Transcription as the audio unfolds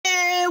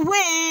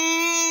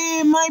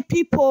my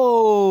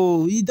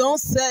people, e don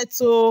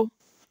settle.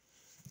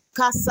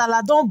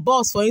 Kasala don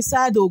burst for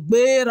inside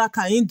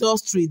Ogberaka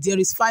industry. There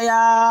is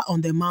fire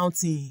on the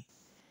mountain.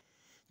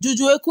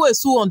 Juju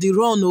Xpôse on the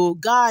run. Oh,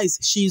 guys,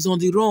 she is on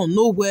the run,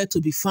 nowhere to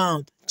be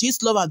found.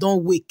 Gistlover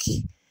don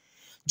wake.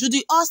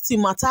 Judy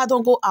Austin matter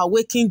don go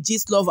awaken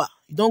Gistlover.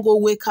 You don go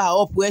wake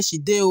her up where she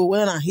dey. Oh,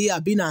 when I hear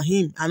abi na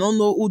him. I don't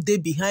know who dey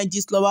behind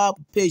Gistlover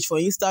page for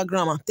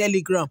Instagram and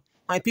Telegram.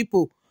 My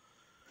people,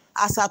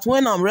 as at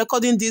when I'm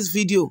recording this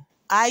video,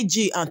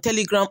 IG and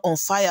Telegram on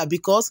fire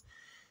because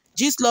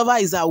Gistlover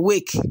is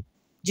awake.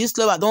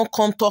 Gistlover don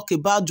come talk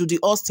about Judy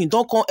Austin,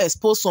 don come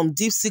expose some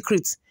deep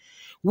secrets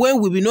when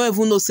we will not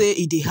even know say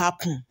it dey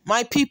happen.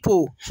 My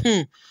people,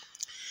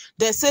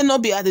 they say no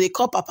be as they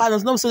call papa,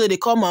 no so they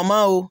call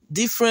mama. Oh,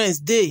 difference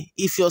dey.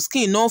 If your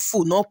skin no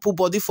full, no put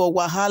body for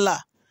wahala.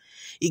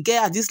 E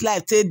get as this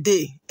life take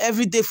dey.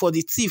 Every day for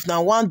the thief,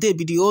 now one day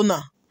be the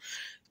owner.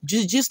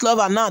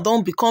 Gistlover now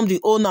don become the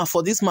owner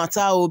for this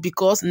matter. Oh,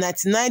 because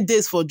 99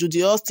 days for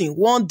Judy Austin,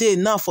 1 day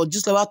now for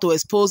Gistlover to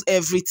expose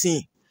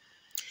everything.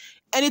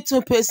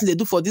 Anything person they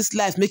do for this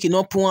life, make it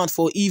not pour out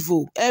for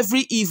evil.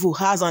 Every evil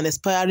has an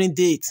expiring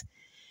date.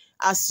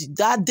 As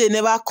that day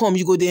never come,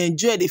 you go to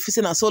enjoy the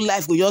feasting and so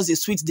life go just the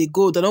sweet they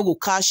go. They don't go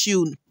cash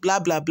you, blah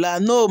blah blah.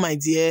 No, my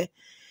dear,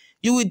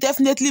 you will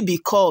definitely be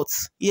caught.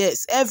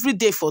 Yes, every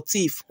day for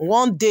thief,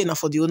 1 day now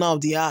for the owner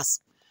of the house.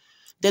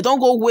 They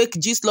don't go wake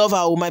Gistlover.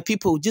 Oh, my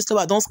people,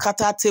 Gistlover don't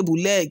scatter table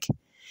leg.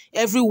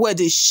 Everywhere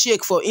they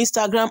shake for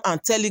Instagram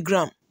and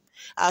Telegram.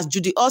 As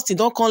Judy Austin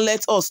don't come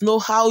let us know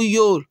how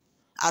Yul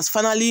has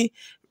finally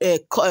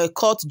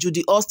caught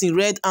Judy Austin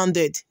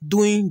red-handed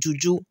doing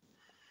juju.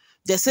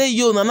 They say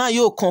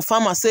Yul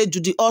confirm and say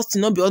Judy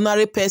Austin not be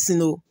ordinary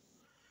person. Oh.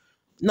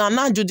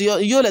 Now Judy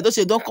Yul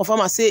Edochie don't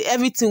confirm and say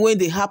everything when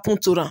they happen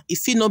to her, it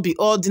fit not be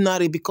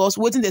ordinary because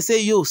waiting they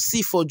say Yul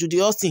see for Judy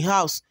Austin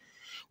house.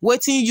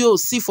 Waiting Yul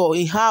see for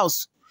in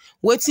house,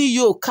 waiting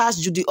Yul catch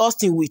Judy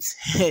Austin with.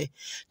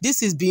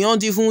 This is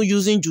beyond even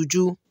using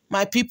juju.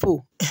 My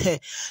people,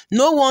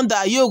 no wonder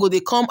Yul go they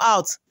come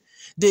out,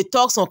 they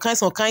talk some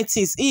kind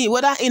things.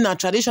 Whether in a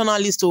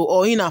traditionalist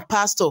or in a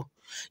pastor,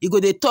 you go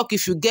they talk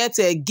if you get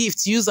a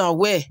gift, use and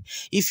wear.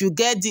 If you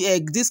get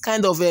this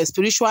kind of a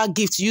spiritual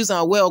gift, use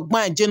and wear.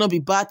 Ogban no be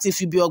bad. If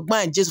you be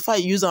Ogban, just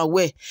fine use and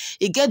wear.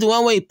 He get the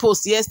one where he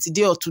post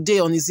yesterday or today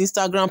on his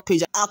Instagram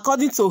page.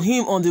 According to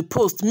him on the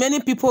post, many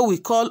people we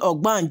call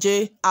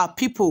Ogban are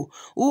people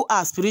who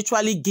are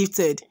spiritually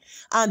gifted.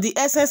 And the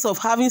essence of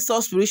having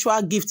such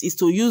spiritual gift is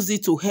to use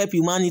it to help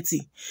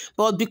humanity.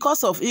 But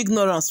because of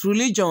ignorance,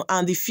 religion,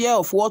 and the fear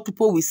of what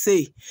people will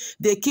say,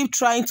 they keep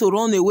trying to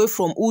run away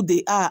from who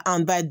they are,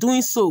 and by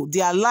doing so,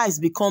 their lives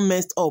become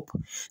messed up.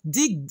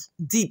 Dig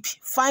deep,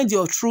 find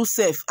your true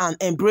self and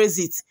embrace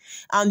it,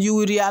 and you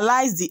will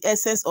realize the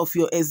essence of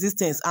your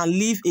existence and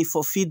live a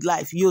fulfilled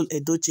life. Yul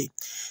Edochie.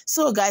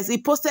 So guys, he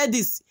posted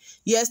this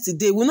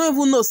yesterday. We don't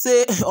even know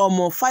say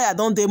fire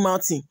don dey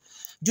mountain.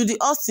 Judy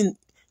Austin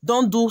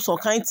don't do some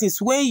kind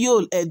things when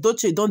Yul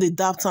Edochie don't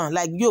adapt am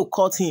like Yul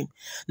caught him.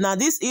 Now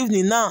this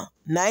evening now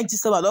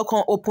Gistlover don't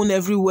come open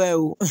everywhere.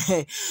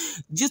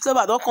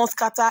 Gistlover don't come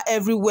scatter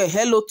everywhere.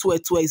 Hello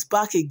to is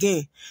back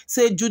again.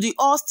 Say Judy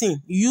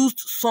Austin used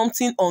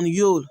something on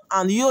Yul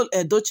and Yul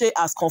Edochie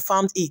has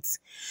confirmed it.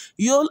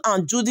 Yul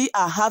and Judy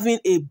are having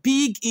a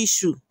big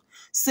issue.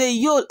 Say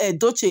Yul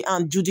Edochie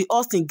and Judy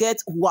Austin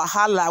get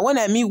wahala. When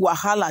I mean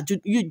wahala,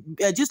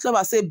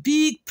 Gistlover say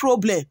big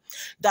problem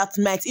that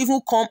might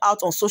even come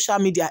out on social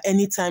media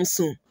anytime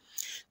soon.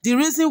 The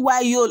reason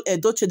why Yul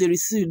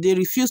Edochie they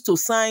refuse to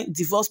sign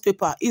divorce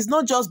paper is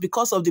not just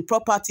because of the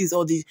properties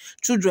or the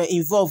children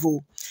involved.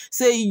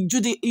 Say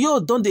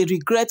Yul don't they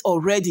regret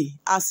already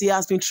as he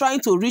has been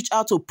trying to reach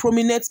out to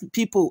prominent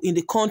people in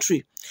the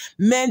country,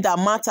 men that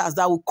matters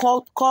that will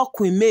call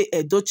Queen May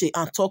Edochie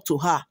and talk to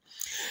her.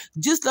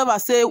 Gistlover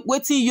say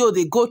waiting Yul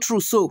they go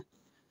through, so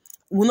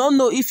we don't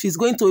know if he's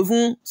going to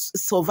even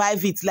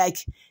survive it. Like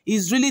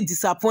he's really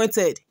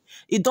disappointed.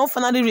 He don't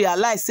finally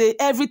realize say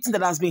everything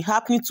that has been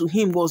happening to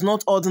him was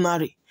not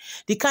ordinary.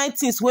 The kind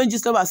things when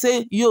Gistlover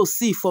say Yul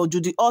see for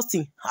Judy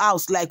Austin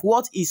house, like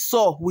what he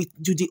saw with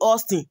Judy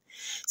Austin.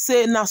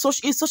 Say now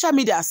social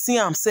media see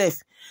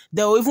himself.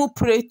 They will even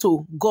pray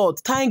to God,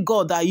 thank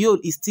God that Yul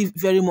is still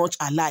very much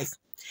alive.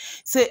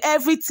 Say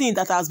everything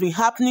that has been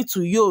happening to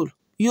Yul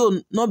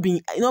not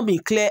being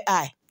clear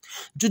eye.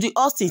 Judy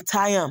Austin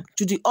tie am.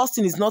 Judy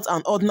Austin is not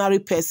an ordinary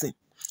person.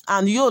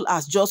 And Yul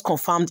has just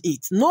confirmed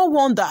it. No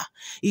wonder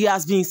he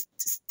has been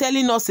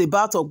telling us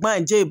about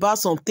Ogban, about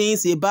some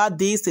things, about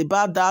this,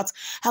 about that.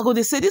 I go,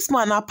 they say, this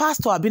man, a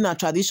pastor, have been a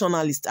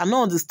traditionalist. I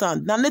don't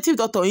understand. Now, native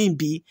doctor in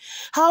B,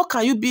 how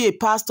can you be a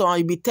pastor and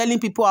you be telling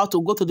people how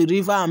to go to the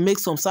river and make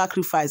some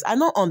sacrifice? I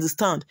don't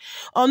understand.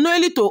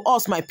 Unknowingly to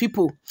us, my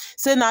people,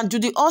 say now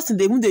Judy Austin,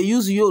 they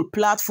use Yul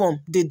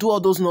platform, they do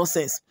all those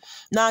nonsense.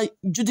 Now,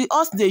 Judy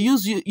Austin, they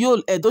use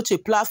Yul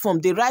Edochie platform,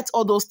 they write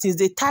all those things,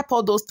 they type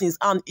all those things,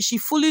 and she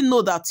fully only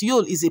know that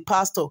Yul is a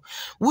pastor.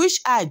 Which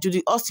eye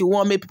Judy Austin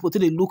want make people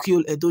till they look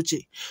Yul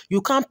Edochie?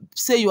 You can't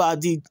say you are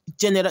the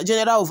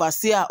general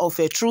overseer of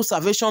a True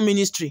Salvation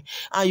Ministry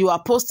and you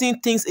are posting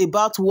things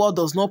about what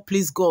does not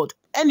please God.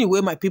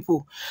 Anyway, my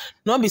people,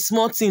 not be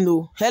small thing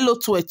o. Hello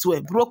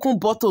to broken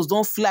bottles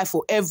don't fly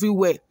for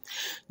everywhere.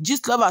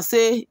 Gistlover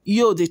say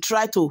yo they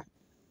try to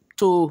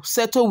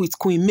settle with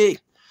Queen May.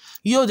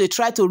 Yo they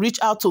try to reach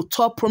out to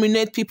top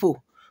prominent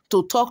people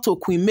to talk to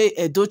Queen May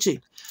Edochie.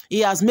 He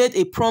has made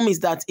a promise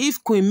that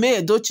if Queen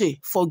May Edochie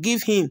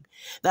forgive him,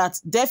 that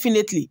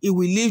definitely he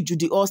will leave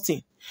Judy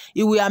Austin.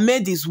 He will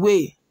amend his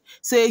way.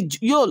 Say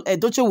Yul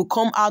Edochie will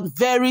come out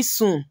very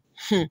soon.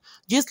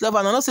 Gistlover,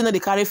 I'm not saying that they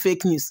carry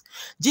fake news.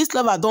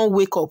 Gistlover don't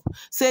wake up.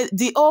 Say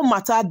the whole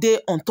matter day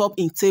on top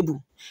in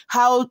table.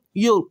 How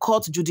Yul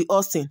caught Judy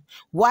Austin.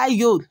 Why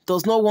Yul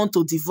does not want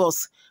to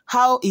divorce.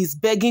 How he's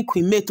begging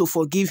Queen May to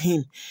forgive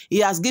him. He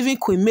has given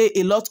Queen May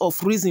a lot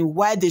of reason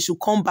why they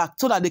should come back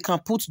so that they can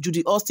put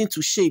Judy Austin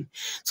to shame.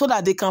 So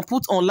that they can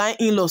put online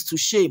in-laws to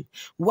shame.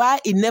 Why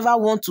he never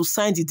want to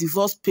sign the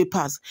divorce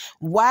papers.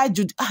 Why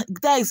Judy...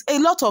 There is a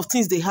lot of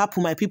things they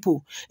happen, my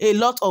people. A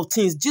lot of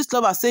things.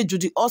 Gistlover say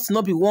Judy Austin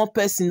not be one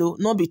person, no,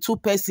 not be two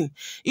person.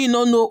 He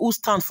don't know who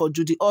stand for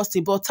Judy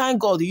Austin. But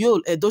thank God,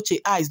 Yul Edochie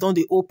eyes don't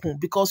they open.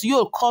 Because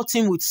Yul caught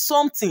him with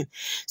something.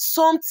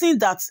 Something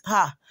that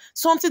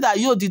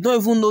Yul did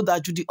not even know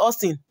that Judy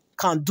Austin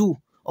can do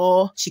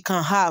or she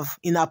can have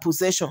in her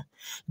possession.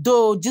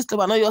 Though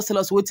Gistlover not just tell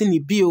us waiting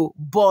in bill,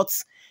 but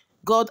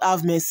God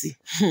have mercy.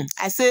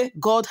 I say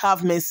God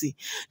have mercy.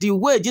 The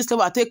way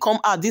Gistlover take come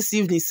out this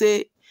evening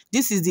say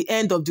this is the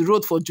end of the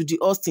road for Judy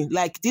Austin.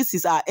 Like, this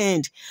is her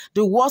end.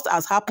 The worst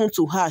has happened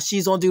to her.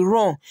 She's on the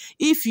run.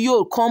 If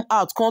you come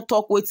out, come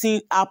talk waiting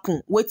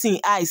happen,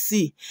 waiting I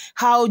see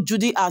how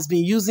Judy has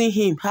been using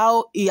him,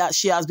 how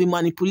she has been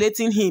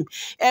manipulating him.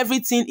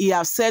 Everything he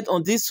has said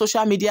on this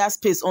social media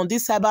space, on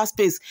this cyber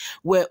space,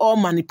 were all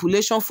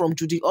manipulation from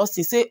Judy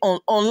Austin. Say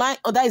online,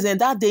 that is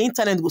that the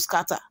internet will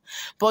scatter.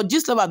 But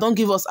Gistlover don't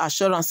give us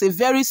assurance. Say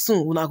very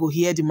soon when I go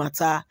hear the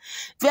matter.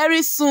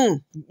 Very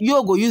soon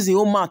you go use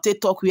your own mouth to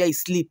talk where he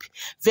sleep.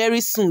 Very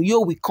soon you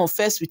will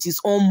confess with his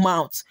own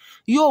mouth.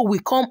 You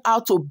will come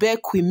out to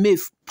beg Queen May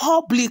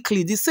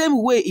publicly, the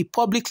same way he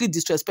publicly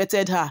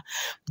disrespected her,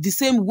 the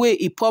same way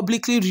he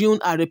publicly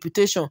ruined her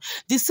reputation,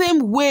 the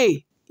same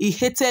way he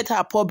hated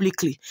her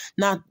publicly.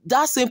 Now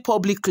that same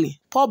public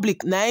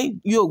now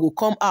you will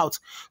come out,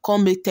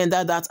 come make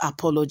tender that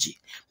apology.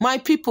 My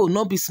people,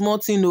 not be small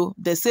thing, no.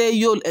 They say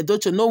Yul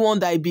Edochie, no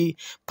wonder he be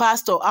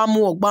pastor Amu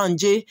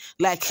Ogbanje,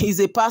 like he's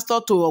a pastor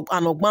to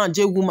an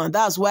Ogbanje woman.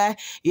 That's why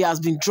he has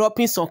been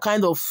dropping some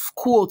kind of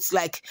quotes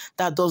like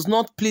that does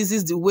not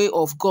pleases the way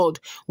of God.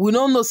 We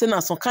don't know saying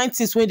some kind of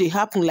things when they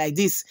happen like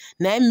this.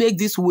 Now make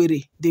this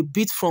weary. They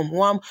beat from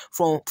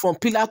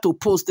pillar to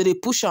post. They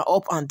push her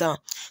up and down.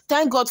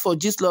 Thank God for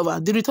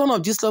Gistlover. The return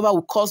of Gistlover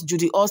will cause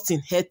Judy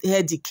Austin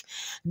headache.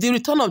 The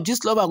return of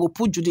Gistlover will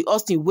put Judy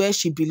Austin where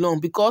she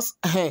belongs, because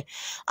I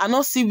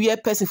not see where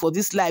person for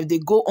this life they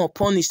go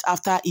unpunished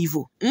after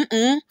evil.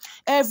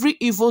 Every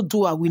evil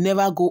doer will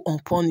never go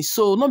unpunished.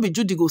 So not be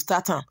Judy go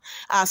start him.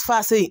 As far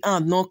as say he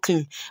hand not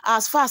clean,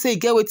 as far as say he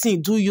get wetin he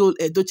do Yul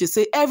Edochie,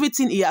 say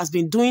everything he has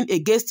been doing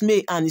against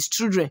May and his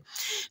children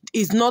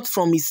is not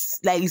from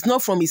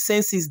his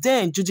senses.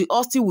 Then Judy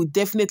Austin will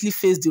definitely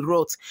face the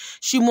wrath.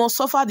 She must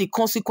suffer the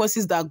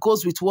consequences that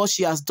goes with what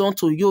she has done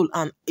to Yul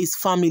and his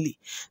family.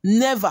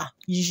 Never.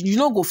 You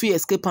don't go feel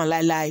escape and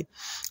lie.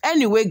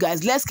 Anyway,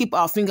 guys, let's keep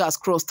our fingers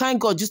crossed.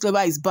 Thank God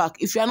Gistlover is back.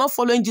 If you are not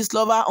following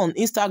Gistlover on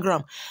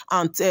Instagram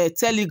and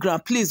Telegram,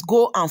 please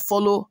go and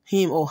follow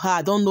him or her.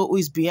 I don't know who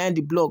is behind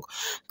the blog,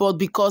 but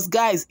because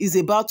guys, it's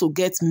about to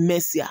get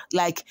messier.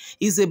 Like,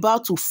 it's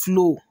about to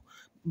flow.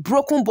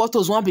 Broken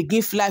bottles won't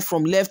begin fly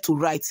from left to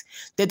right.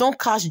 They don't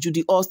catch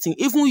Judy Austin.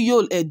 Even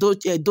Yul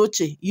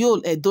Edochie,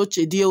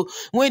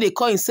 when they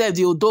call himself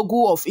the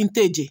Odogu of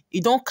Inteje, he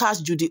don't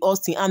catch Judy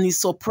Austin, and he's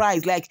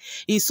surprised. Like,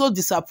 he's so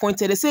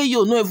disappointed. They say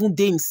Yul not even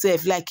day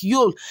himself. Like,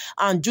 Yul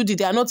and Judy,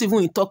 they are not even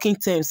in talking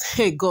terms.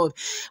 Hey God.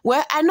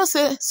 Well, I know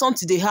say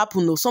something they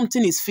happen, no,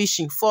 something is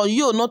fishing. For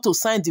Yul not to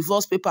sign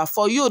divorce paper,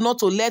 for Yul not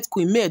to let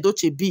Queen May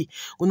Edochie be.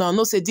 We now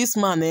know say this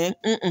man,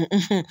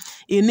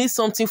 he needs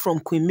something from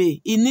Queen May.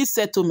 He needs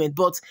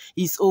but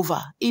it's over.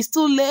 It's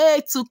too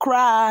late to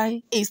cry.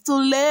 It's too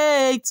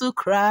late to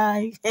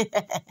cry.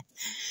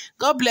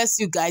 God bless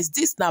you guys.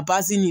 This na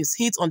Bazi News.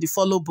 Hit on the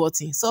follow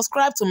button.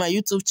 Subscribe to my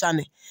YouTube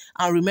channel.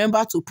 And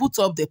remember to put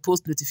up the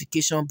post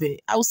notification bell.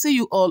 I will see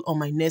you all on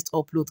my next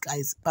upload,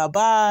 guys.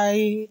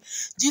 Bye-bye.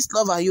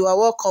 Gistlover, you are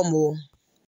welcome.